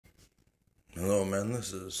Hello, man.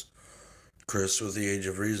 This is Chris with the Age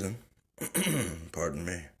of Reason. Pardon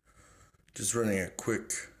me. Just running a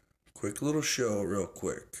quick little show, real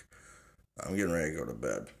quick. I'm getting ready to go to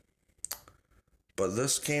bed. But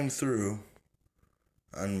this came through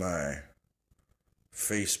on my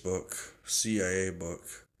Facebook CIA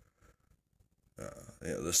book,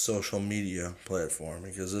 the social media platform,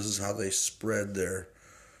 because this is how they spread their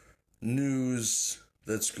news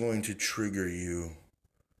that's going to trigger you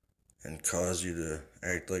and cause you to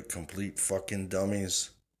act like complete fucking dummies.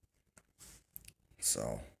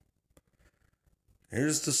 So,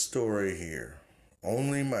 here's the story here.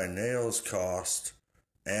 Only my nails cost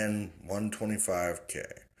N$125K.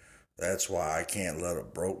 That's why I can't let a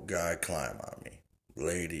broke guy climb on me,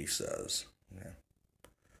 lady says. Yeah.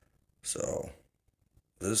 So,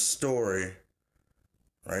 this story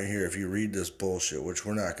right here, if you read this bullshit, which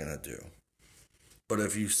we're not going to do, but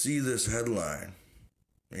if you see this headline,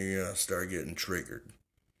 you're going to start getting triggered.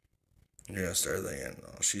 You're going to start thinking,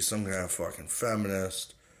 oh, she's some kind of fucking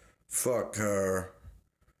feminist. Fuck her.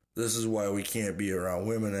 This is why we can't be around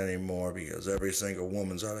women anymore, because every single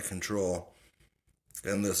woman's out of control.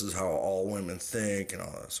 And this is how all women think and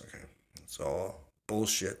all this. Okay. It's all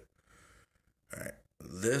bullshit. Alright.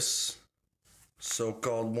 This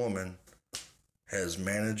so-called woman has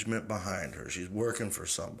management behind her. She's working for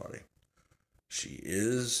somebody. She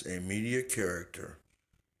is a media character.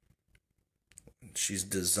 She's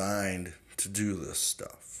designed to do this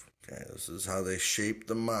stuff. Okay, this is how they shape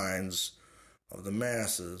the minds of the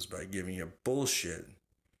masses, by giving you bullshit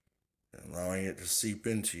and allowing it to seep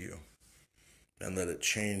into you and let it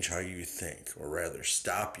change how you think, or rather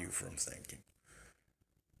stop you from thinking.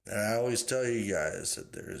 And I always tell you guys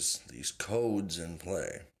that there's these codes in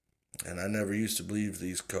play, and I never used to believe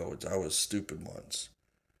these codes. I was stupid once.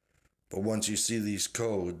 But once you see these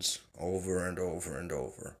codes over and over and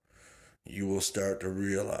over, you will start to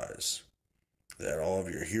realize that all of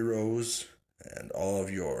your heroes and all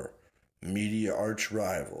of your media arch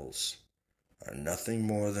rivals are nothing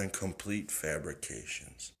more than complete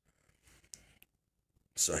fabrications.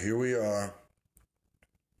 So here we are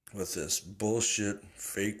with this bullshit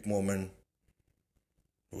fake woman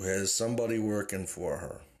who has somebody working for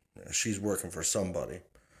her. She's working for somebody.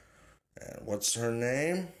 And what's her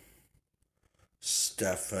name?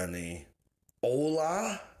 Stephanie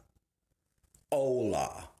Ola.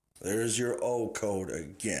 There's your O code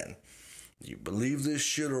again. You believe this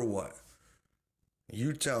shit or what?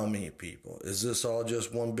 You tell me, people. Is this all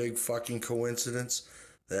just one big fucking coincidence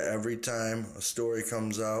that every time a story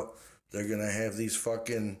comes out, they're gonna have these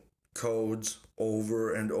fucking codes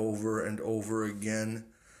over and over and over again?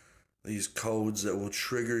 These codes that will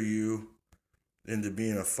trigger you into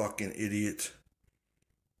being a fucking idiot?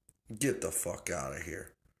 Get the fuck out of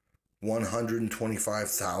here.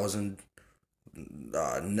 125,000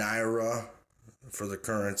 Naira for the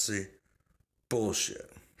currency. Bullshit.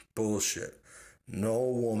 No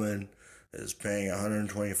woman is paying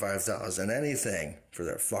 125,000 anything for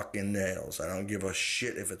their fucking nails. I don't give a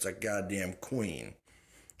shit if it's a goddamn queen.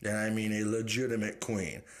 And I mean a legitimate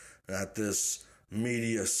queen. Not this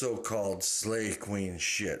media so-called slay queen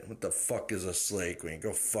shit. What the fuck is a slay queen?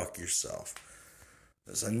 Go fuck yourself.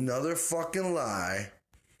 There's another fucking lie,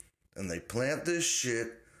 and they plant this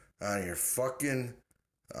shit on your fucking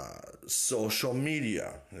social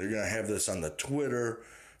media. They're going to have this on the Twitter,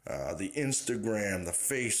 the Instagram, the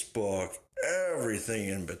Facebook, everything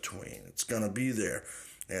in between. It's going to be there.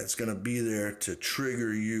 And it's going to be there to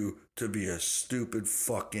trigger you to be a stupid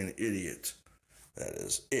fucking idiot. That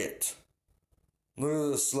is it. Look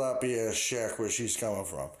at this sloppy ass shack where she's coming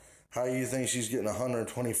from. How you think she's getting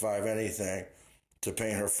 125 anything to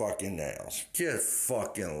paint her fucking nails? Get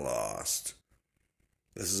fucking lost.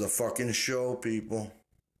 This is a fucking show, people.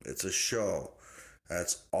 It's a show.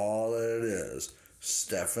 That's all that it is.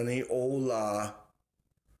 Stephanie Ola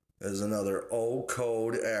is another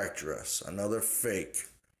O-code actress. Another fake.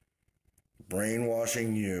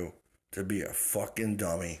 Brainwashing you to be a fucking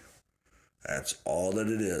dummy. That's all that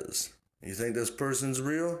it is. You think this person's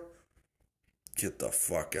real? Get the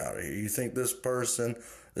fuck out of here. You think this person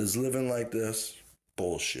is living like this?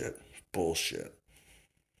 Bullshit.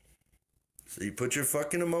 So you put your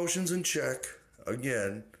fucking emotions in check.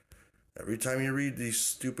 Again, every time you read these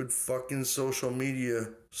stupid fucking social media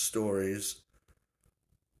stories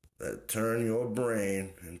that turn your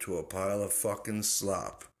brain into a pile of fucking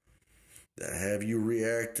slop, that have you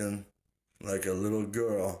reacting like a little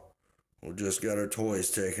girl who just got her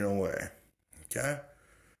toys taken away. Okay?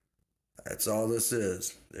 That's all this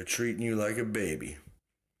is. They're treating you like a baby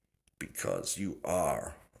because you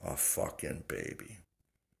are a fucking baby.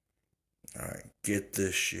 Alright, get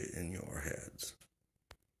this shit in your heads.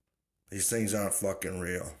 These things aren't fucking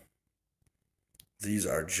real. These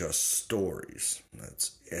are just stories.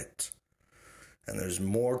 That's it. And there's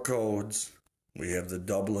more codes. We have the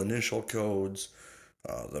double initial codes,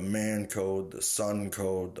 the man code, the sun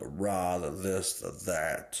code, the Ra, the this, the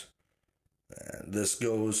that. And this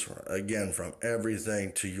goes, again, from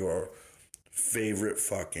everything to your favorite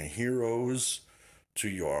fucking heroes to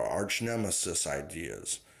your arch nemesis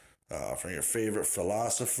ideas. From your favorite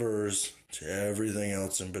philosophers to everything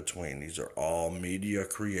else in between. These are all media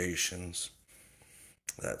creations.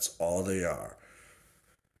 That's all they are.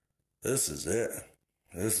 This is it.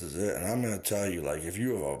 This is it. And I'm going to tell you, like, if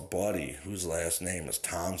you have a buddy whose last name is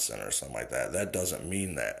Thompson or something like that, that doesn't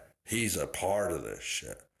mean that. He's a part of this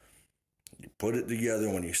shit. You put it together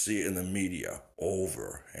when you see it in the media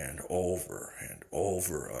over and over and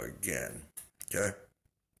over again. Okay?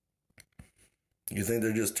 You think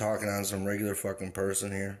they're just talking on some regular fucking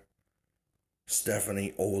person here?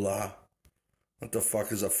 Stephanie Ola? What the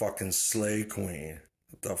fuck is a fucking slay queen?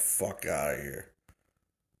 Get the fuck out of here.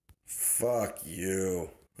 Fuck you.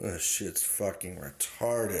 This shit's fucking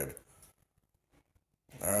retarded.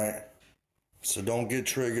 Alright? So don't get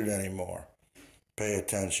triggered anymore. Pay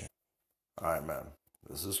attention. Alright, man.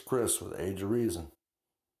 This is Chris with Age of Reason.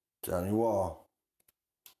 Telling you all.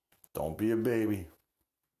 Don't be a baby.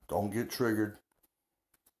 Don't get triggered.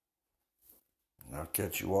 And I'll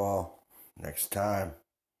catch you all next time.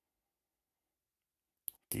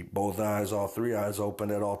 Keep both eyes, all three eyes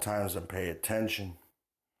open at all times and pay attention.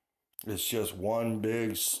 It's just one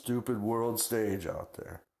big stupid world stage out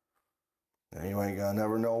there. And you ain't gonna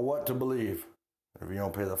never know what to believe if you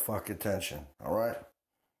don't pay the fuck attention. Alright?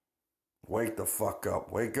 Wake the fuck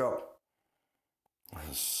up. Wake up.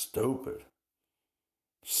 Stupid.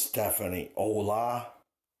 Stephanie Ola.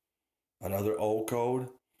 Another O code.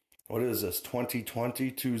 What is this?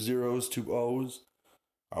 2020? 2 zeros, 2 O's?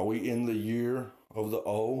 Are we in the year of the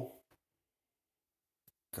O?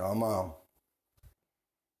 Come on.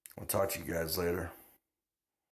 I'll talk to you guys later.